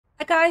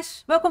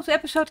guys, welcome to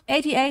episode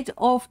 88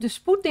 of the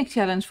Sputnik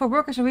challenge for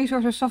Workers and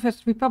Resources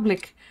Soviet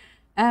Republic.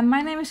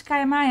 My name is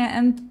CayaMaya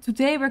and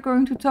today we're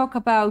going to talk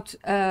about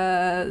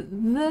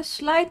the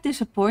slight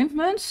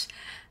disappointments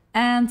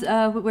and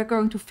we're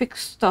going to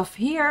fix stuff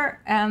here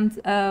and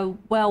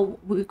well,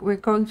 we're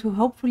going to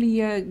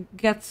hopefully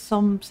get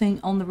something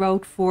on the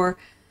road for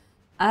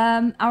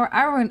our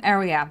iron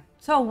area.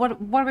 So what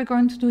are we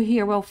going to do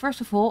here? Well, first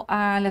of all,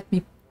 let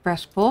me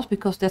press pause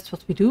because that's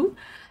what we do.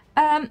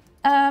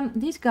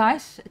 These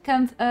guys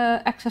can't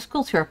access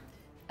culture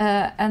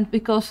and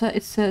because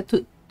it's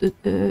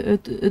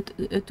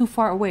too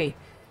far away.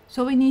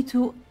 So we need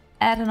to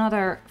add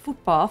another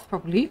footpath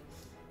probably.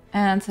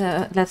 And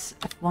let's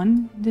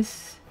F1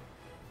 this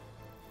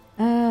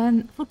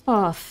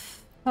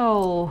footpath.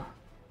 So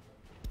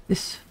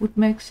this would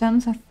make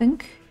sense, I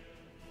think.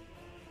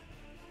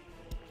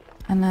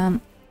 And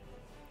then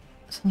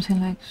something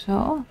like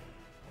so.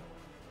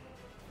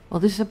 Well,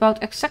 this is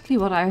about exactly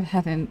what I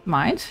had in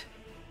mind.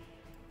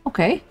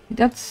 Okay,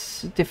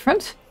 that's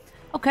different.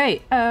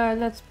 Okay,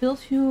 let's build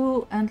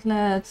you and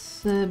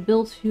let's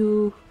build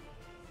you.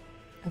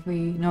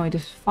 We know it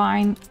is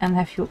fine and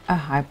have you a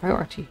high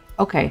priority.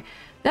 Okay,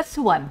 that's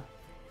the one.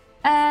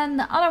 And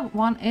the other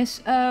one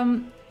is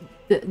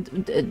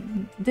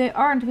they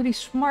aren't really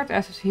smart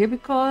asses here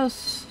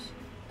because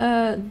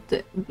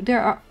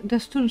the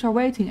students are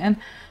waiting. And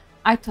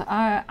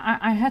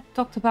I had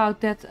talked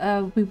about that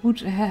we would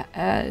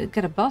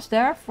get a bus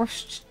there for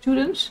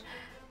students,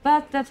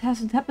 but that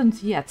hasn't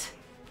happened yet.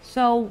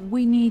 So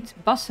we need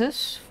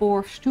buses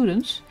for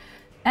students,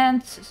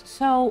 and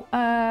so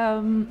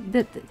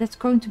that's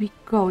going to be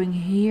going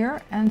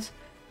here. And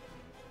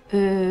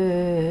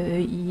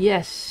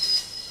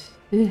yes,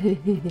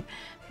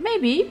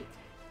 maybe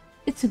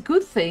it's a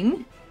good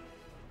thing.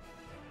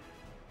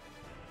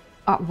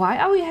 Why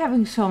are we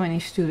having so many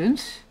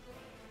students?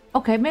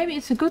 Okay, maybe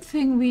it's a good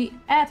thing we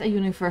add a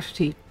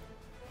university.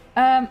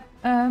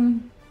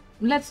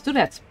 Let's do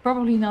that.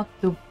 Probably not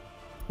the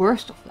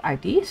worst of the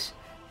ideas.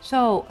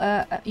 So,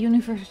 a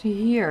university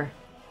here.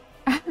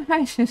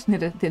 I just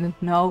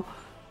didn't know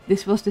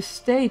this was the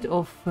state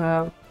of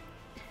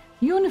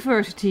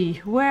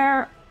university.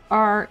 Where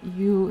are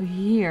you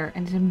here?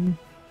 And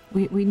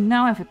we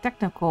now have a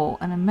technical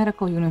and a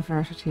medical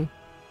university.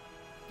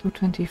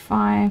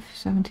 225,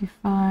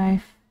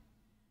 75.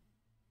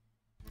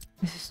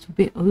 This is too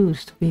big. Oh,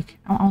 it's too big.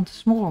 I want a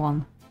smaller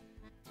one.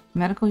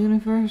 Medical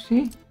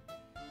university.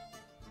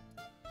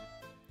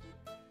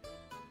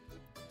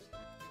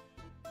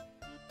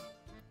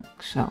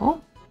 Like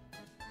so.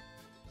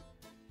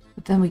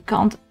 But then we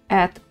can't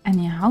add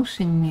any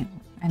housing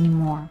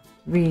anymore.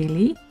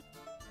 Really?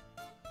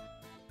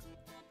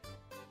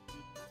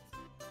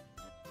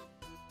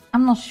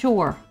 I'm not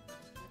sure.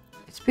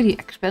 It's pretty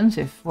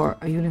expensive for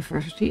a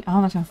university.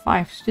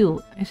 105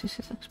 still. Is this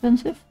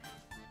expensive?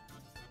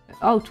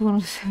 Oh,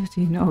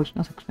 270. No, it's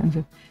not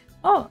expensive.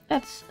 Oh,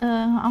 that's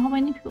how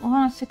many people?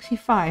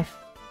 165.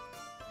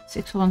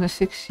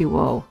 660.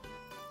 Whoa.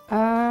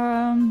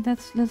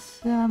 Let's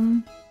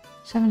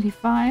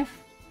 75.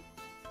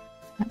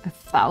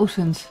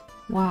 1,000.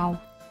 Wow.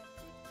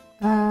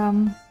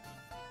 I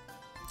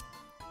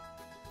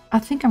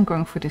think I'm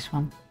going for this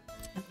one.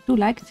 I do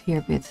like it here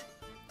a bit.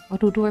 Or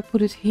do I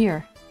put it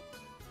here?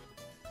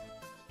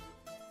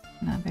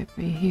 No,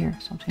 maybe here,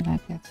 something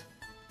like that.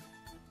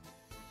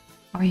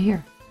 Or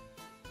here.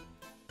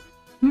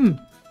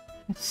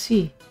 Let's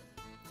see.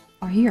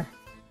 Or here.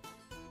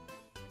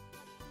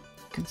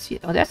 You can see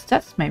it. Oh,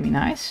 that's maybe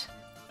nice.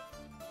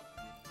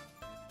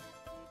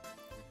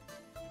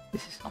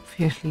 This is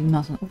obviously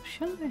not an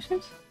option, is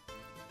it?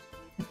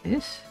 It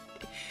is.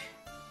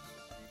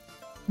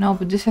 No,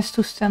 but this has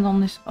to stand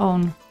on its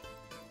own.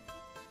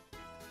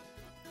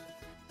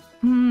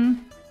 I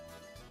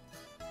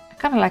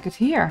kind of like it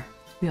here,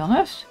 to be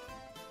honest.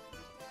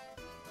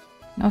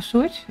 No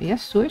switch?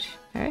 Yes, switch.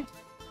 Okay.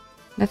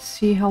 Let's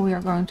see how we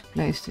are going to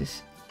place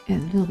this a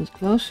little bit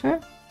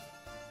closer.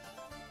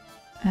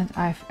 And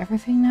I have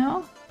everything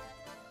now.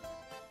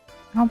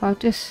 How about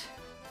this?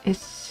 I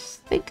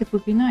think it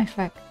would be nice,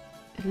 like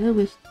a little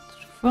bit to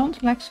the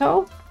front, like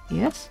so.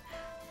 Yes.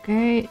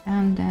 Okay,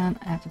 and then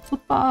add the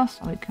footpath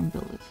so we can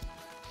build it.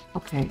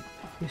 Okay,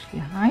 obviously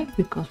high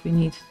because we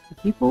need the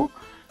people.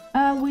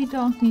 We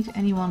don't need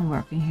anyone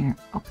working here.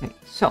 Okay,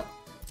 so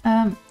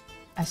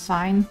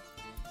assign.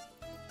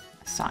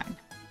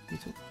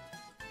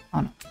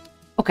 Oh no.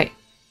 Okay,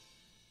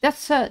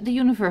 that's the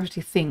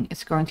university thing.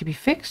 It's going to be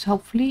fixed,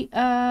 hopefully.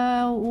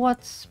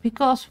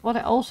 Because what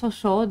I also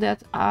saw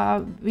that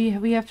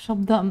we have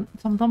some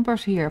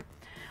dumpers here.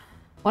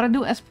 What I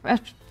do as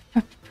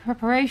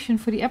preparation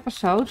for the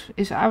episode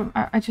is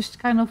I just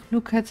kind of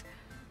look at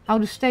how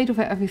the state of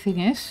everything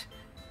is.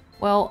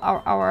 Well,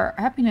 our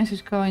happiness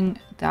is going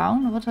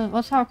down.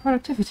 What's our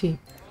productivity?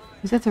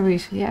 Is that the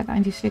reason? Yeah,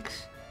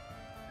 96.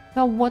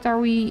 So what are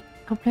we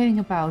complaining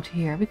about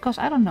here? Because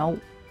I don't know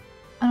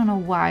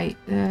why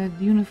the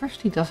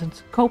university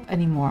doesn't cope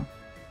anymore.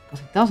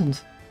 Because it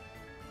doesn't.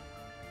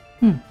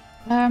 No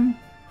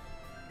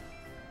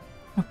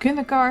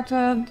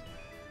kindergarten.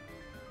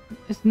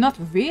 it's not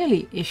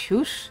really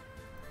issues.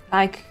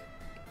 Like,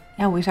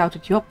 yeah, without a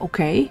job,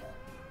 okay.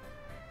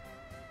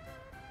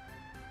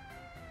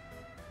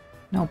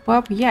 No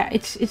problem. Yeah,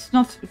 it's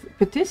not,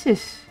 but this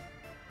is,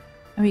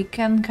 and we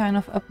can kind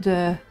of up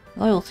the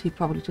loyalty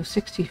probably to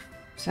 60%.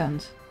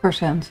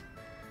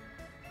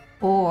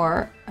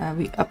 Or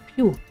we up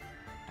you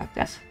like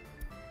that.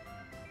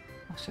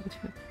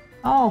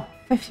 Oh,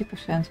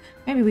 50%.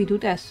 Maybe we do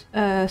this.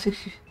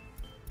 60.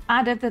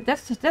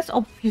 That's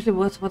obviously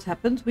what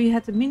happened. We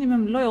had the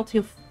minimum loyalty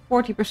of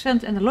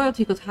 40% and the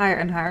loyalty got higher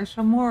and higher,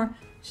 so more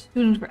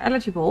students were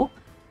eligible.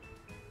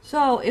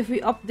 So if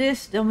we up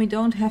this, then we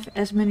don't have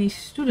as many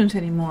students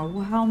anymore.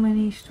 Well, how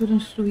many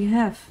students do we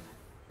have?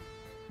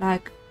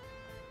 Like,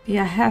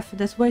 yeah, half.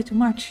 That's way too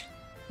much.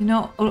 You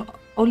know,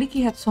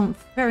 Oliki had some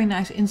very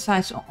nice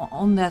insights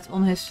on that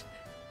on his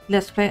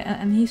Let's Play,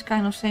 and he's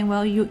kind of saying,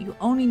 well, you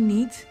only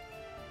need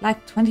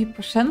like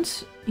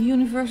 20%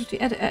 university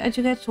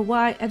educated, so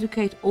why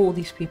educate all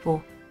these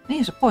people? And he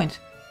has a point.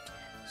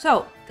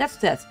 So that's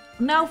that.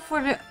 Now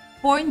for the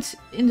point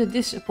in the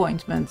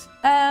disappointment.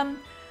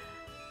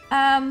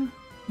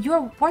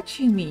 You're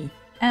watching me,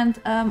 and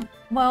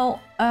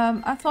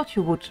I thought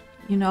you would,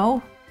 you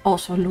know,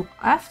 also look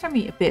after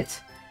me a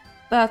bit.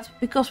 But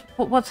because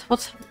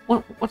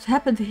what's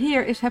happened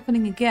here is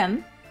happening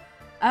again.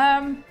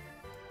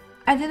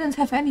 I didn't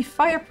have any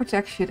fire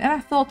protection, and I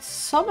thought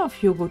some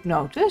of you would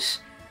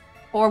notice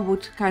or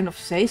would kind of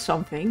say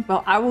something.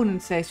 Well, I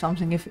wouldn't say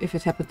something if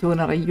it happened to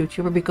another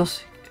YouTuber,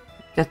 because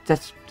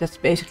that's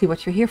basically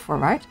what you're here for,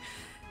 right?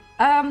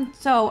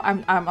 So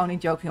I'm only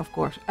joking, of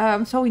course.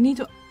 So we need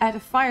to add a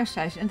fire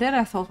station, and then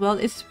I thought, well,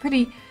 it's a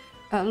pretty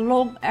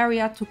long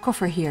area to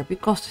cover here,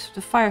 because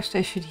the fire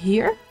station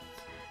here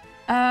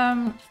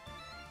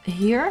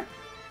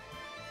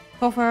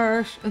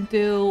covers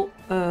until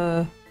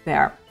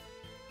there.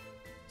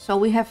 So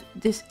we have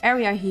this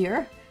area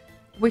here,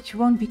 which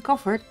won't be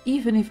covered.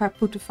 Even if I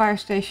put the fire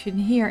station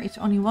here, it's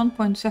only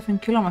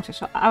 1.7 kilometers.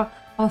 So I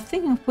was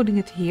thinking of putting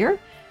it here.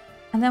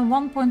 And then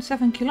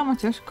 1.7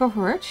 kilometers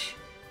coverage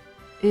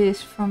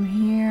is from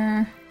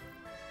here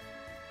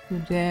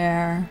to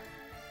there,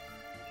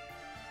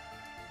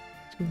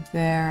 to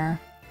there,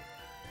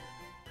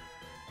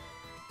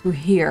 to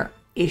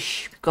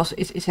here-ish, because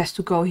it has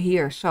to go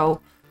here.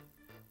 So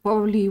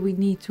probably we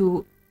need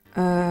to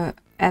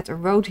add a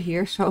road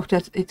here so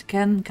that it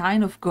can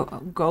kind of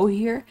go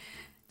here.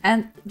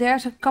 And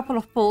there's a couple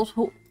of poles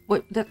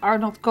that are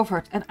not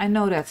covered, and I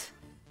know that.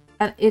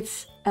 And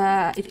it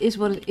is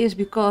what it is,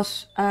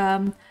 because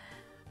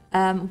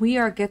we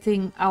are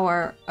getting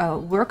our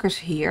workers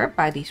here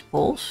by these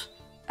poles.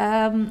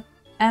 And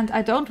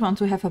I don't want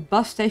to have a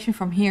bus station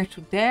from here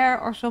to there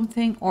or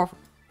something, or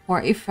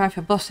if I have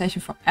a bus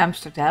station from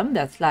Amsterdam,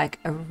 that's like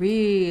a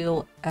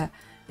real,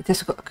 it has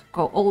to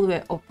go all the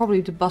way, or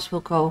probably the bus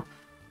will go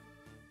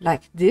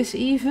like this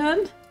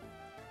even,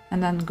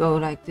 and then go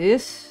like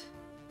this.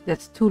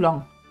 That's too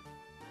long.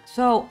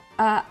 So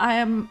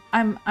I'm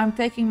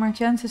taking my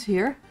chances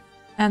here,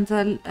 and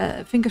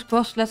fingers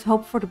crossed. Let's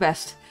hope for the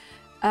best.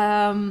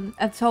 And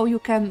so you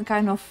can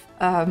kind of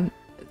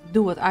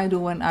do what I do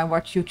when I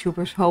watch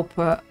YouTubers. Hope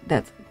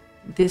that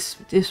this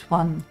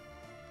one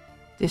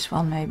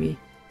maybe,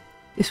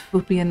 this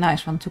would be a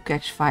nice one to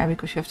catch fire,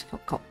 because you have to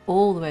go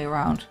all the way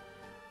around.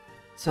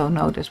 So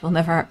no, this will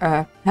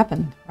never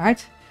happen,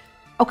 right?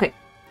 Okay.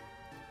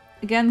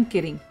 Again,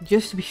 kidding,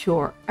 just to be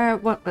sure.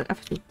 What I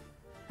have to do?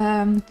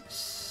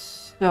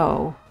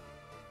 So,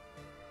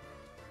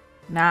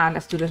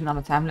 let's do this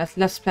another time.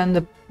 Let's plan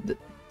the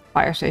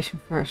fire station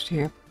first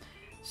here.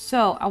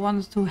 So I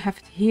wanted to have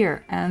it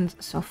here, and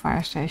so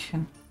fire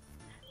station,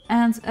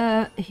 and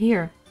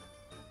here.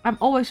 I'm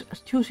always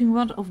choosing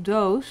one of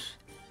those,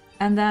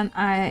 and then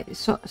I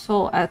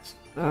saw at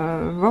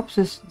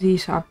Rob's,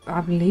 these are,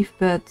 I believe,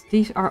 but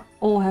these are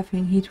all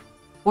having heat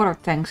water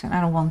tanks, and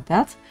I don't want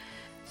that.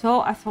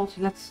 So I thought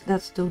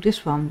let's do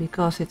this one,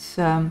 because it's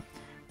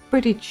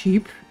pretty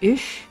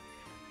cheap-ish.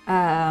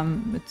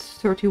 It's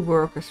 30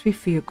 workers, 3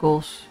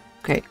 vehicles.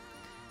 Okay,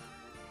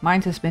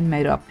 mind has been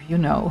made up, you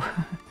know.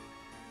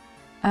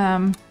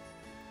 And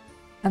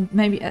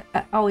maybe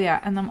oh yeah,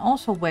 and I'm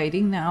also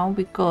waiting now,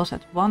 because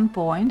at one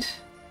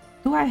point,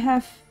 do I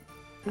have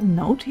a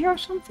note here or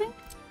something?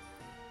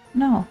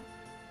 No.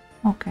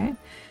 Okay.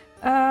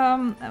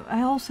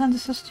 I'll send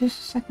this just a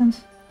second.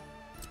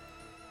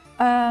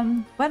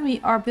 When we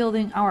are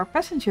building our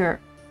passenger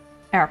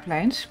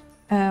airplanes,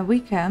 we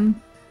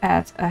can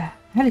add a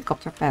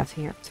helicopter pad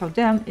here. So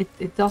then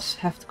it does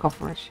have the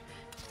coverage.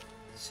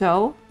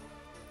 So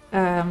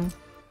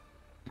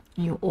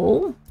you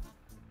all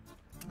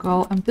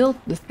go and build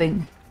the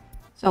thing,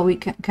 so we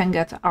can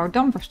get our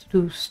dumpers to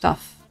do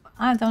stuff.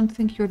 I don't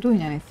think you're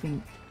doing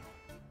anything.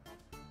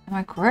 Am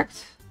I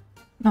correct?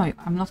 No,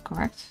 I'm not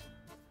correct.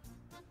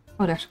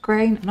 Oh, there's a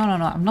crane. No,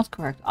 I'm not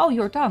correct. Oh,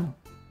 you're done.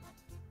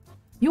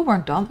 You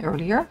weren't done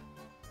earlier.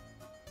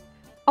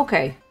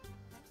 Okay,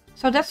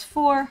 so that's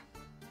for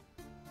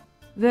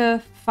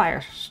the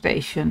fire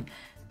station.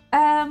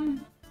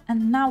 And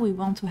And now we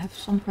want to have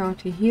some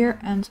priority here.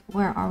 And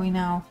where are we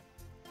now?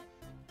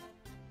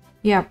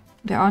 Yeah,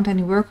 there aren't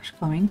any workers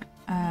coming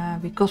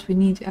because we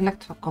need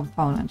electrical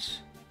components.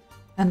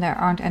 And there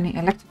aren't any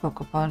electrical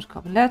components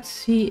coming. Let's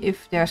see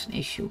if there's an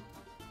issue.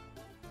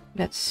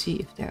 Let's see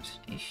if there's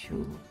an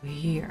issue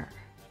here.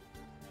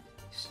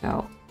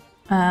 So,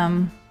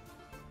 electrical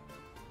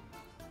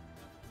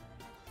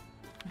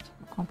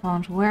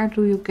components. Where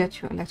do you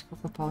get your electrical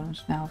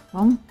components now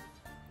from?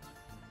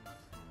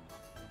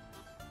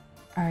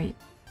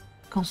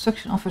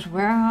 Construction office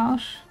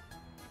warehouse.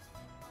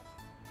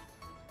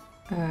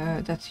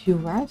 That's you,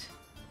 right?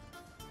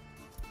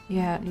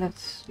 Yeah,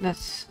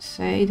 let's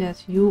say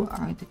that you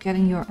are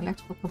getting your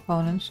electrical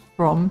components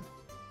from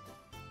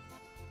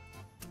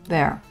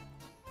there.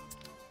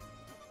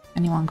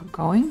 Anyone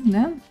going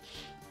then?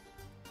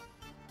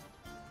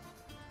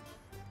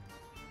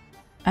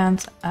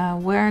 And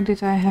where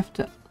did I have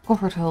the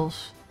covered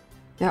holes?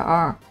 There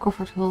are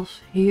covered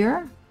holes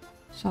here.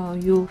 So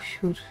you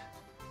should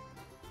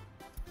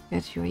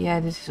get your... Yeah,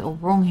 this is all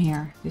wrong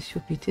here. This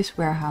should be this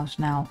warehouse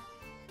now.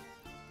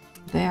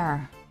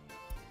 There.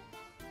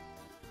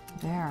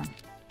 There.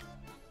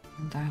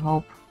 And I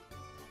hope...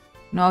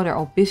 No, they're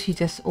all busy.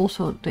 That's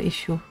also the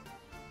issue.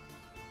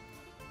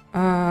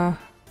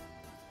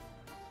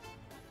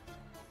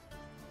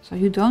 So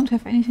you don't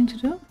have anything to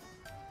do?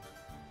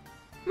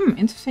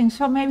 Interesting.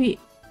 So maybe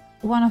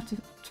one of the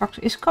trucks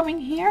is coming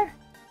here.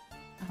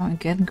 I'm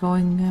again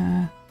going...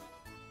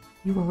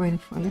 you were waiting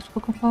for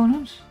electrical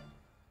components.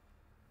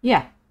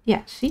 Yeah,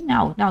 see,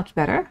 now it's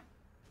better.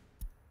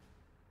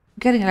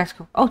 Getting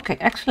electrical... Okay,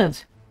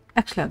 excellent.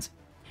 Excellent.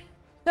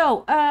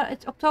 So,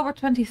 it's October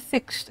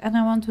 26th and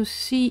I want to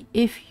see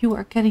if you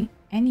are getting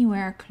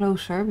anywhere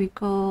closer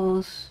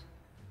because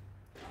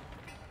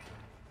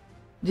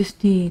this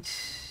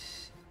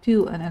needs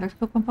steel and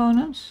electrical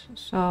components.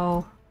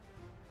 So,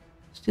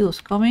 steel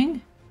is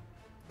coming.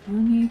 You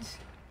need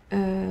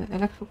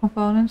electrical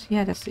components.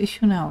 Yeah, that's the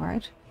issue now,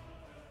 right?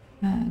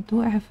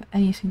 Do I have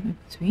anything in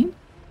between?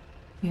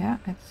 Yeah,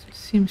 it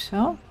seems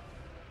so.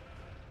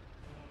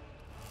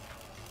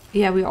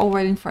 Yeah, we're all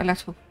waiting for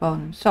electrical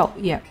components. So,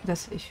 yeah,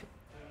 that's the issue.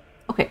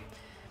 Okay.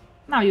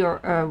 Now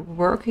you're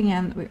working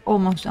and we're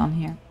almost done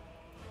here.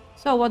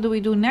 So, what do we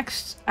do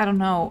next? I don't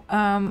know.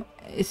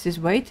 Is this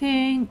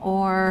waiting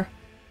or...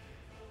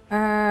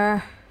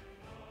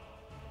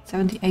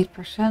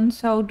 78%.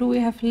 So, do we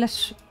have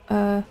less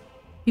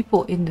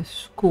people in the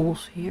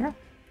schools here?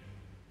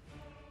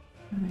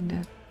 In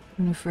the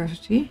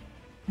university?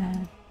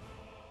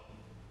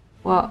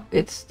 Well,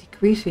 it's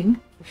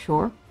decreasing for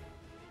sure.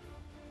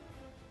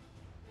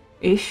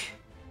 Ish.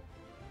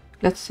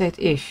 Let's say it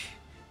ish.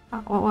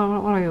 What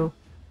are you?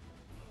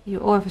 You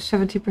all have a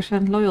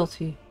 70%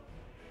 loyalty.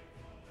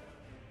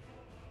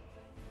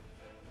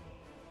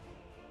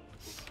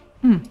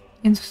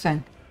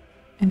 Interesting.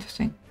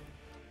 Interesting.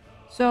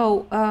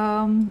 So,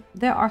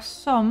 there are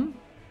some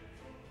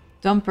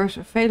dumpers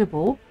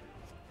available.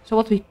 So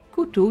what we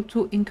could do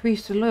to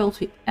increase the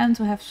loyalty and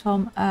to have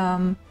some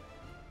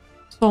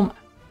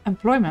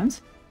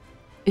employment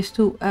is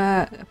to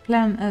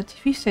plan a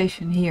TV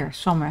station here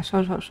somewhere,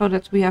 so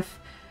that we have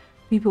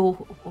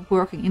people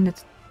working in the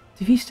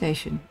TV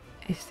station.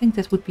 I think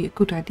that would be a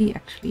good idea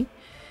actually.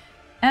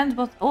 And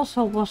what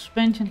also was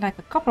mentioned like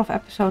a couple of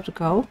episodes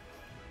ago,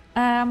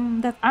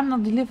 that I'm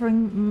not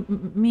delivering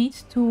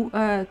meat to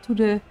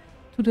the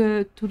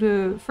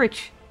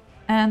fridge.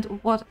 And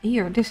what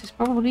here? This is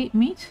probably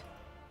meat.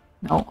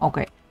 No,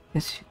 okay,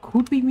 this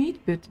could be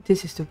meat, but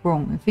this is the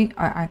wrong thing.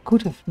 I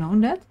could have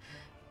known that.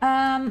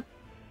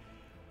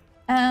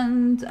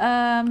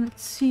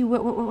 Let's see,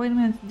 wait a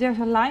minute, there's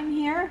a line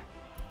here.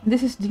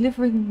 This is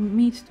delivering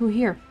meat to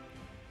here.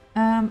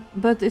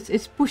 But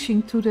it's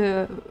pushing to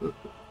the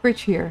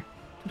fridge here,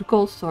 to the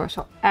cold store.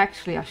 So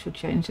actually I should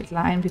change that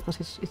line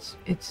because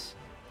it's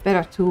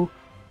better to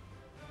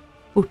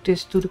put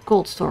this to the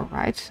cold store,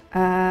 right?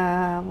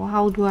 Well,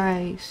 how do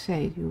I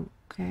say you?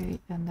 Okay,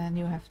 and then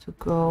you have to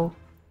go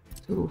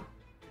to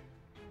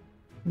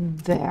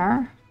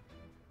there.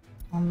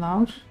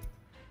 Unload.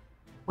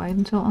 Wait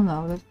until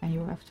unloaded and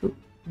you have to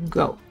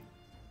go.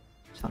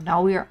 So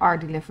now we are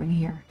delivering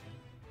here.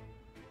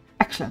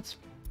 Excellent.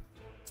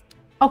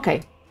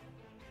 Okay.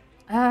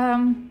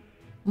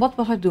 What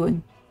was I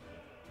doing?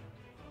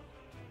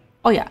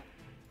 Oh yeah,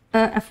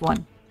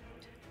 F1.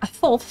 I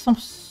thought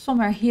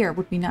somewhere here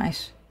would be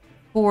nice,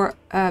 for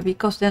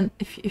because then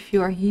if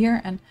you are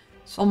here and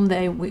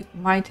someday we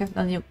might have,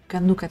 then you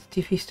can look at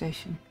the TV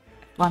station.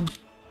 F1.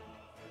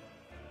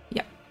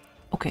 Yeah.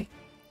 Okay.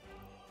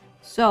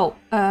 So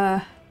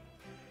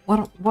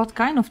what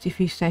kind of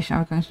TV station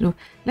are we going to do?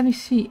 Let me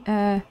see.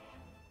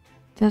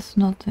 That's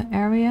not the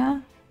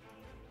area.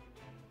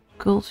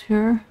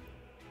 Culture.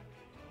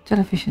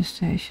 Television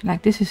station.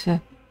 Like this is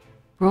a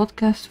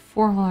broadcast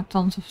 400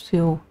 tons of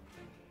steel.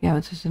 Yeah,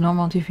 it is the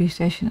normal TV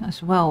station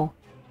as well.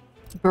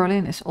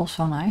 Berlin is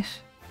also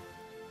nice.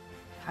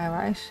 High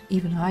rise,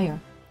 even higher.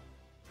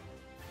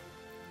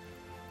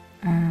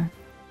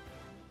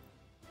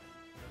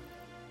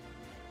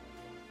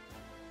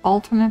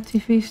 Alternate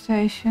TV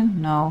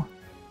station? No.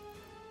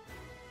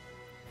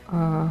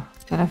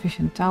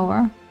 Television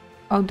tower.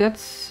 Oh,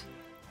 that's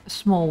a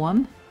small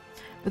one.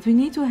 But we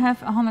need to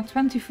have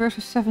 120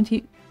 versus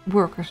 70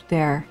 workers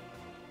there.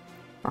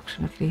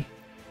 Approximately.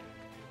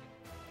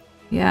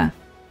 Yeah,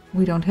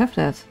 we don't have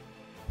that.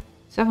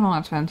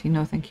 720,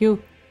 no thank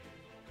you.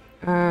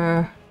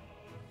 Yeah,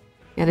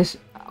 this...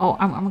 Oh,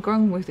 I'm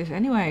going with this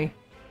anyway.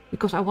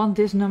 Because I want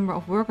this number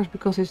of workers,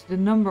 because it's the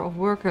number of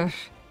workers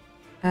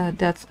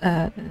that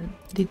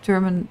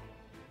determine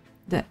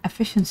the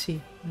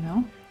efficiency, you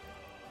know?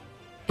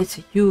 It's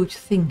a huge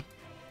thing.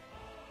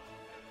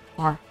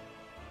 Or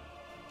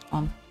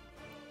on.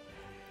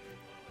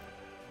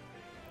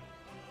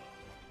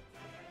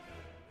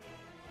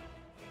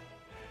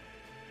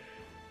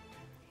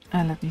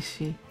 Let me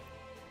see.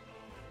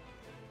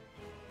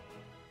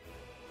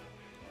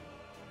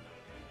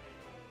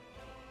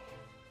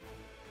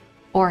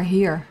 Or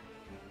here.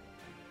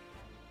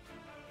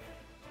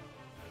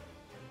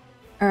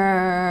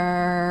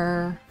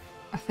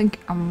 I think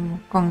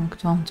I'm going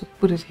to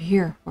put it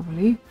here,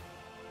 probably.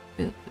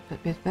 A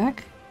bit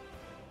back.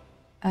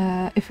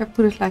 If I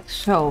put it like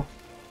so.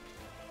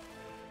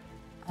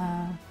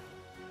 Yeah,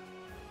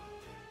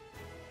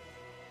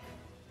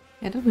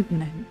 that would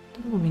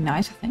be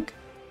nice, I think.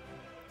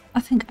 I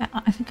think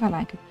I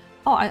like it.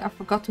 Oh, I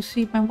forgot to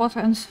see my water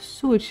and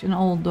sewage and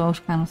all those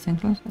kind of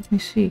things. Let me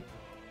see.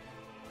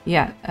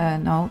 Yeah,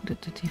 no, the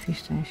TV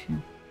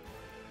station.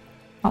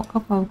 Oh,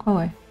 go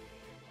away.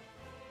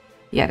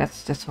 Yeah,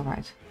 that's all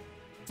right.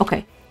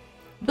 Okay,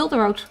 build the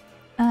road.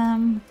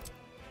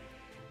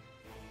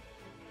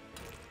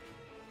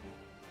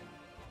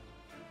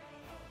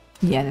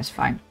 Yeah, that's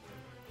fine.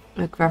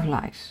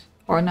 Gravelize.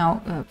 Or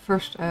now,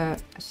 first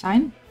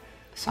assign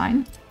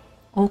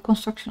all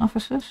construction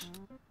officers.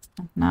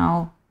 And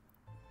now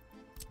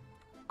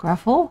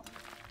gravel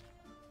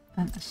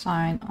and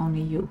assign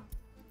only you.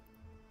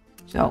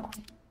 So,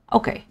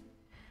 okay.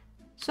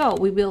 So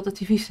we built a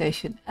TV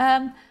station.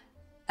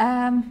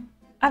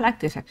 I like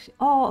this actually.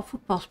 Oh, a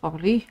footpath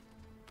probably.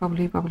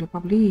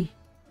 Probably.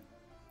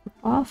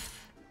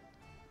 Footpath.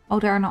 Oh,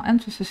 there are no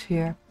entrances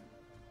here.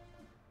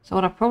 So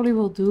what I probably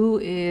will do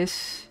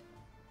is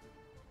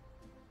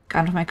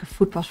kind of make a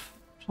footpath,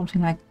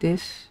 something like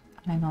this,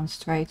 laying on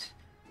straight,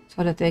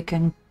 so that they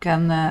can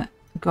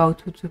go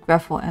to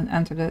gravel and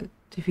enter the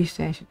TV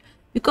station.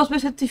 Because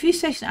with the TV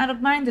station, I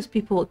don't mind that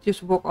people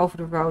just walk over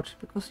the road,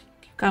 because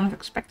you kind of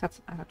expect that.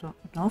 I don't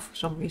know, for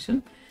some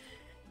reason.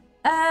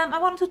 I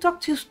wanted to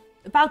talk to you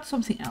about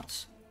something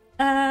else.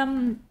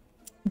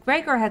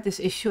 Gregor had this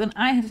issue, and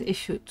I had this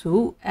issue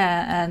too,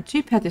 and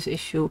Cheap had this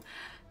issue.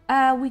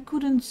 We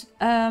couldn't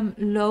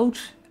load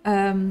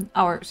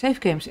our save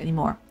games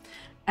anymore,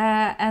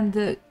 and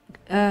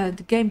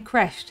the game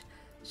crashed.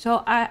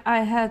 So I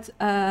had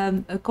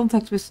a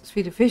contact with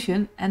 3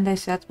 Division, and they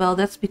said, well,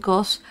 that's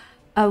because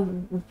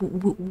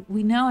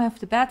we now have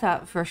the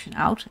beta version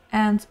out,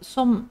 and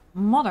some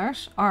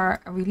modders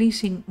are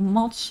releasing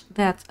mods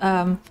that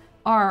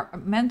are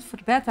meant for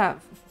the beta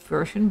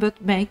version,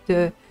 but make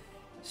the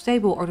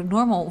stable or the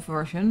normal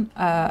version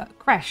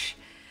crash.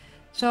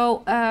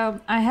 So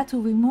I had to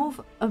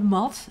remove a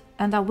mod,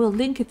 and I will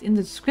link it in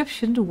the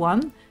description, the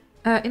one,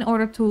 in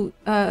order to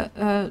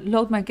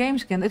load my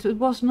games again. It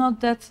was not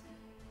that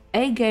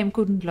a game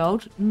couldn't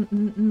load,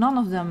 none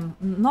of them,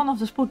 none of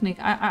the Sputnik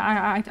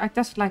I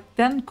tested like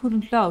 10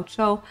 couldn't load.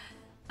 So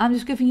I'm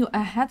just giving you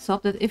a heads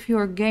up that if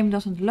your game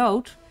doesn't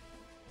load,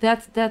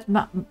 that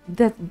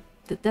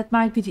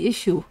might be the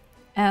issue.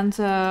 And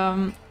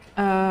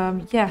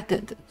yeah,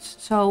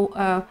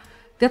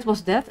 that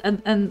was that,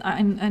 and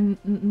I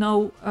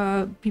know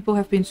people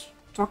have been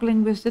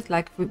struggling with it,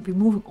 like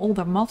removing all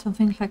their mods and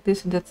things like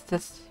this, and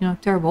that's you know,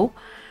 terrible.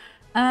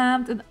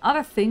 And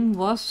another thing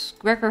was,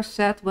 Gregor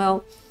said,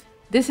 well,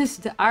 this is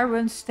the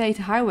Iron State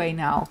Highway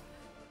now.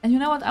 And you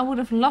know what, I would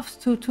have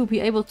loved to be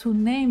able to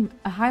name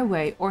a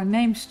highway or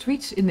name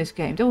streets in this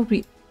game. That would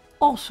be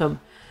awesome.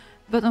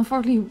 But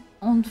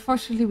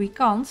unfortunately we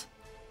can't.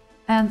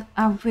 And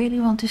I really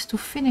want this to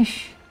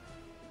finish.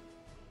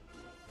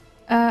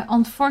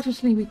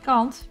 Unfortunately we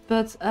can't,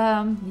 but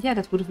yeah,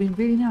 that would have been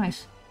really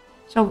nice.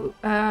 So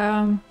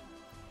a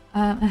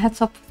heads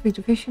up for 3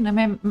 Division,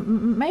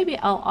 and maybe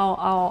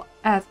I'll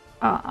add,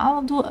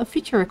 I'll do a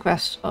feature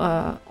request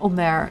on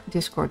their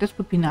Discord. That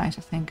would be nice,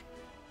 I think.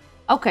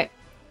 Okay,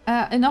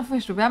 enough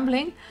with the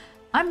rambling.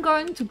 I'm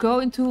going to go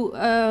into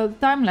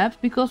time lapse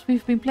because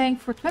we've been playing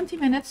for 20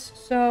 minutes,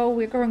 so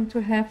we're going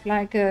to have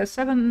like a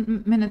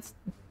 7-minute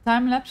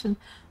time lapse. And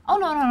oh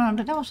no,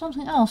 that was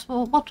something else.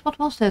 Well, what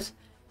was that?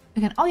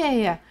 Again, oh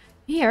yeah.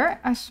 Here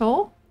I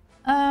saw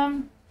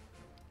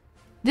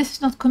this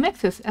is not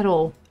connected at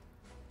all,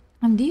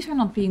 and these are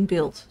not being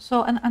built.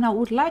 So and I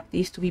would like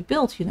these to be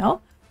built, you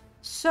know.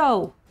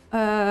 So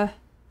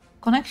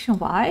connection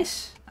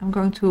wise, I'm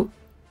going to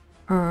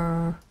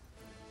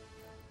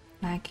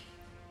like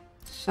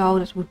so.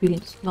 That would be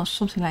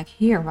something like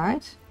here,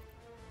 right?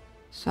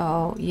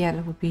 So yeah,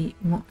 that would be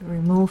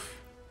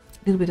remove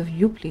a little bit of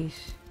you,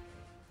 please.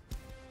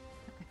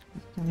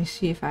 Let me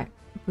see if I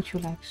put you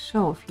like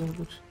so if you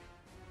would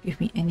give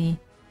me any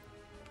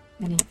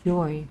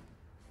joy.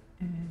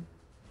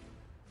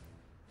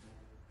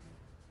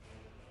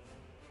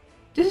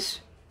 This is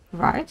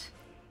right.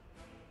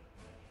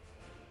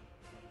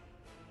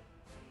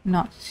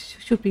 No, it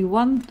should be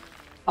one.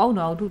 Oh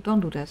no,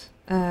 don't do that.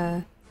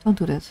 Don't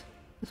do that.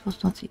 That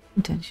was not the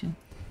intention.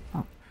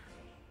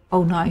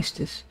 Oh nice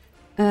this.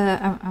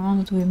 I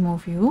wanted to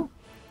remove you.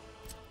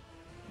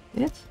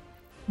 Like this.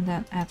 And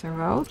then add a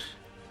road.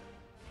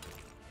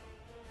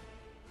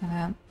 And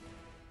then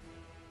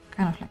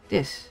kind of like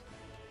this.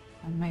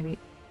 And maybe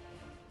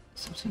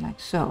something like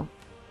so.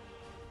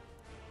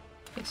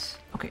 Yes,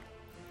 okay.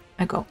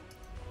 I go.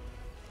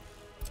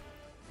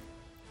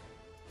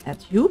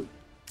 Add you.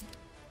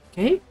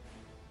 Okay.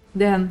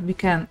 Then we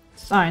can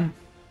sign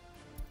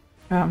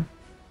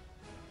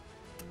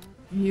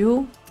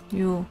you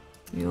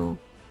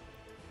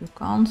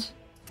can't,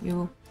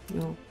 you,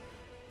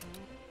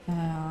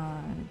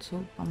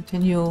 to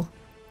continue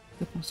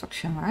the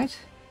construction, right?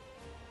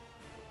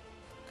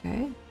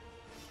 Okay.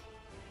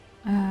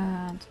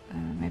 And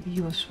maybe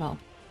you as well.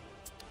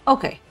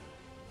 Okay.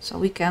 So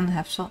we can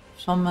have some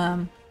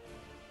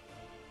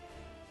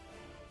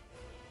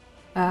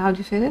how do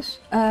you say this?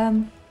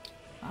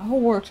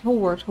 Whole word.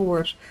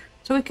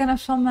 So we can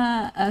have some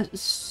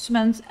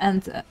cement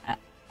and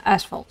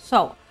asphalt.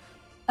 So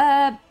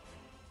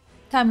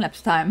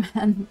time-lapse time,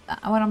 and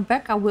when I'm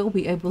back I will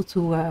be able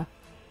to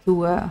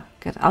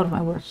get out of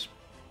my words.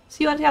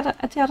 See you at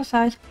the other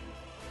side.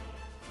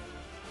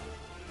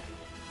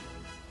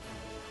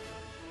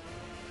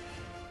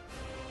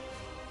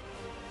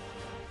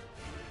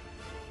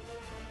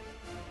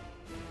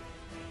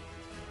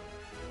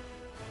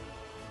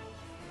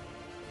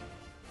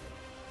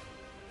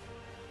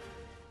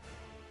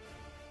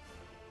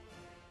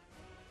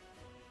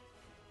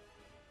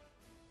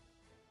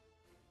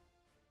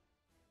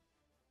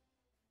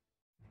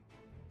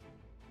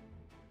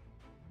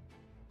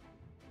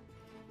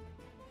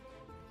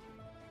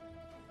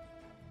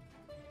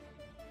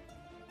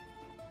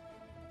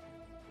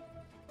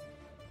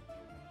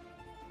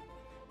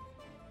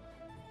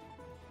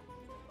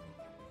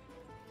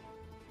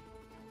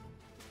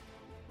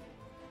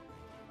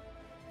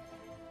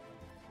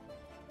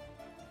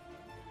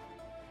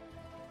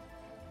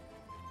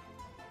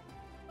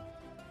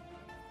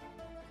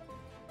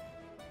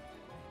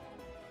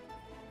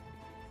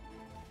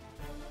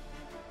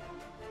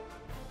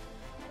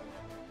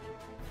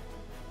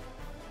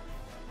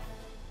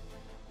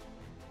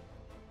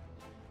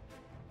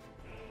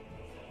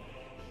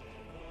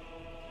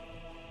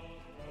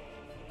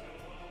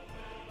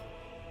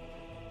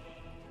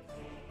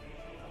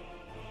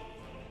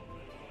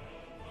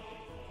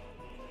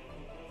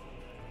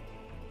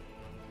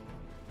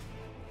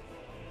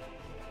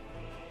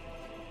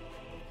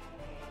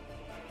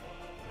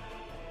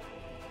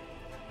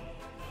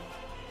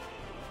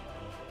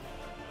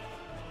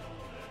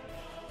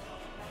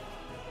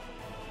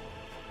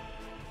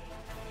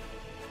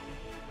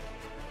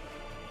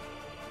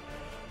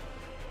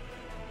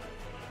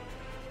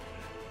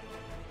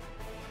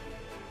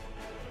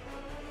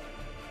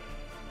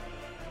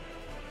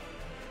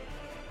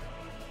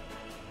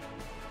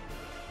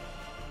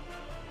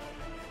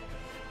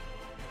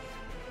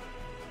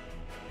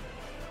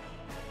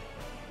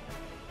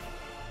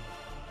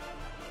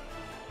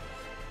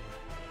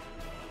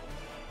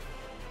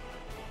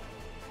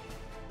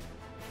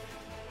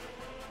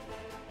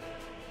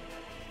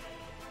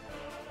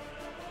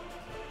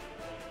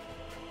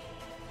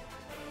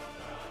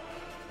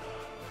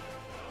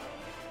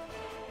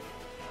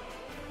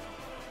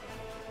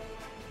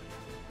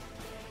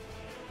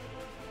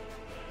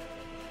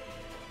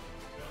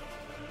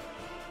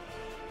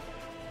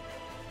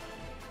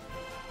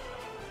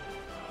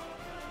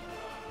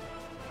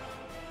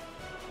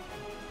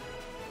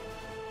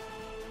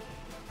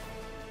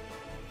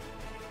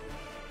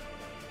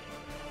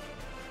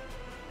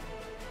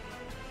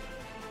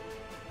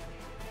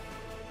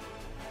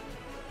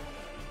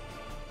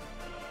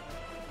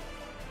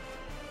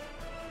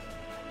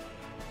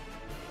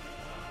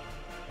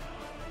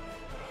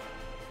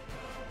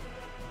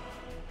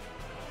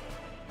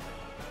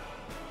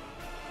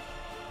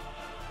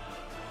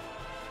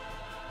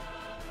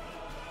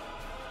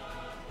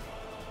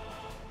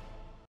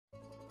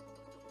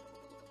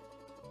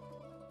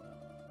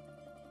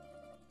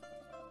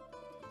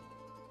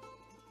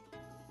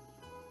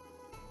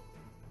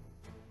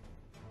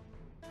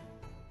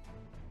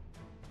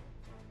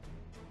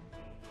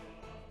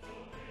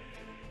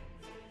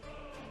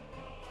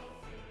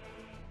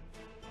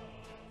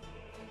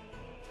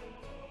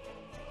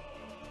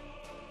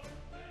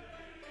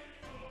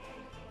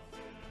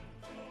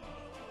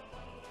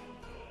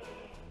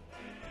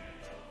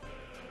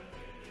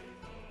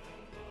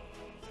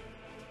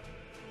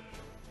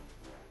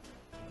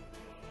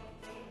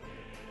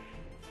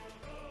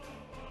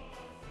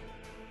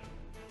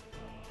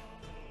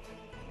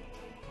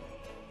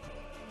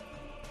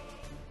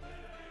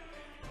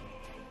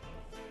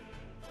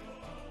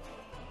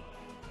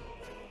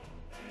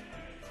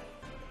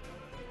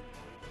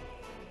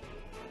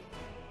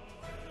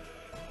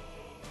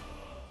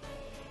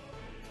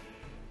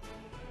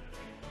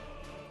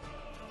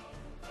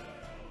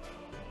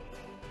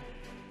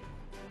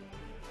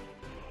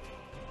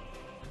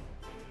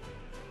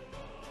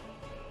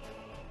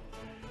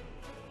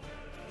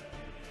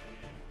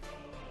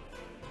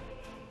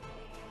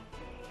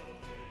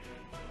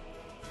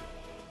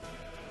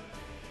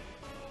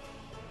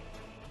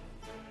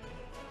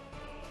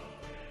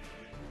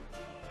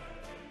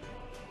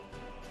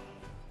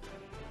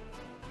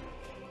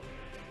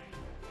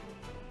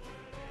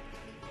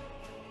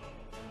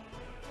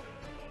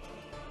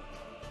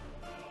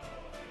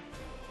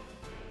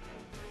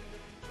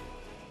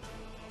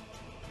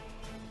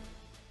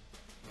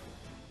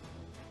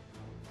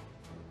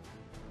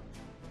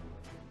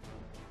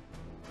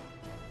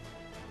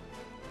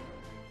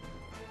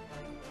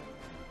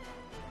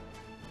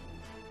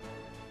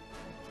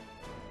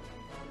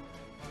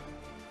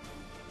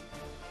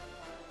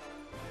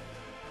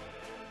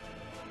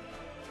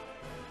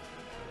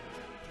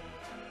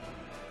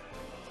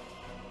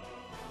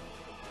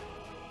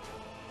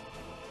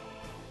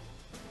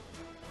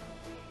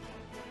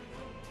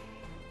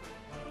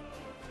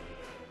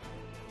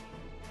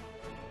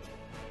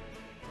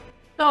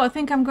 So I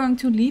think I'm going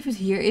to leave it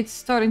here. It's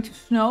starting to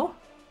snow.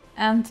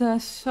 And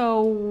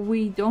so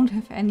we don't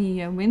have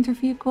any winter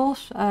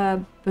vehicles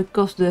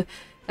because the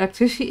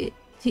electricity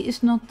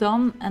is not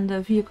done and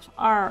the vehicles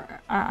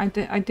are... I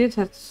did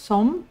have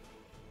some.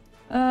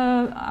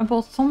 I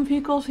bought some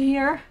vehicles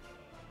here.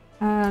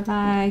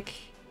 Like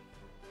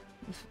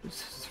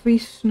 3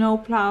 snow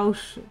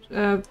plows,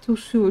 2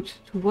 sewers,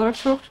 2 water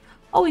trucks.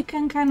 Oh, we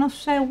can kind of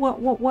say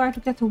where to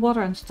get the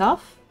water and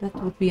stuff. That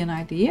would be an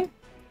idea.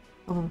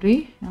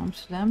 Probably in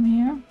Amsterdam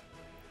here.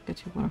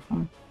 Get your water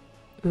from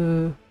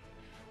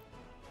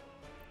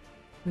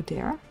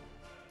there.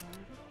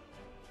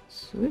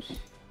 So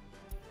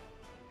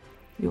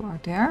you are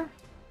there.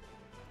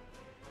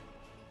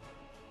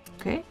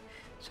 Okay,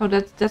 so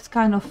that's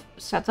kind of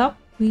set up.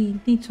 We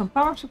need some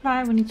power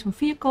supply, we need some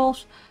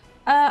vehicles.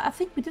 I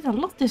think we did a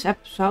lot this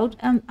episode,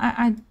 and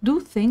I do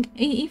think,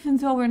 even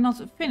though we're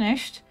not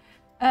finished,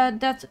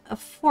 that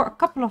for a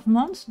couple of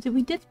months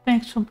we did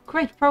make some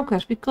great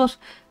progress. Because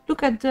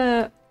look at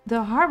the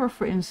harbor,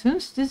 for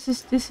instance. This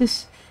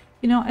is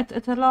you know,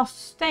 at the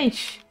last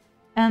stage,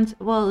 and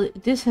well,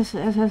 this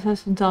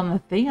hasn't done a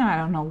thing. I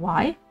don't know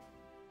why.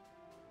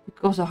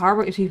 Because the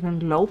harbor is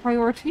even low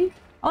priority.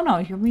 Oh no,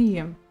 you're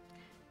medium.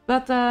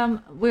 But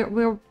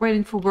we're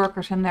waiting for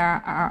workers, and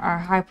there are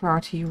high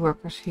priority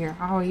workers here.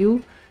 How are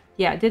you?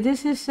 Yeah,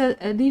 this is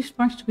leaves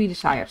much to be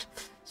desired.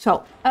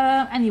 So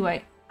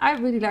anyway, I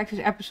really liked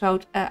this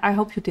episode. I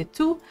hope you did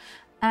too.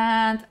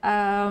 And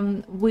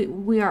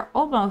we are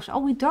almost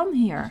done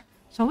here.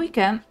 So we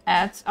can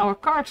add our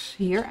cards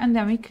here, and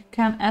then we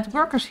can add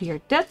workers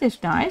here. That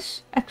is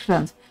nice.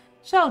 Excellent.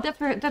 So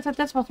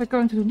that's what we're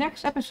going to do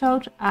next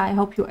episode. I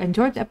hope you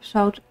enjoyed the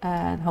episode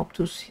and hope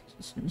to see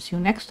you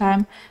next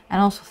time.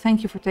 And also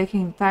thank you for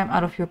taking time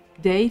out of your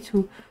day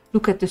to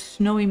look at the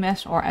snowy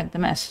mess or at the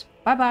mess.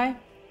 Bye bye.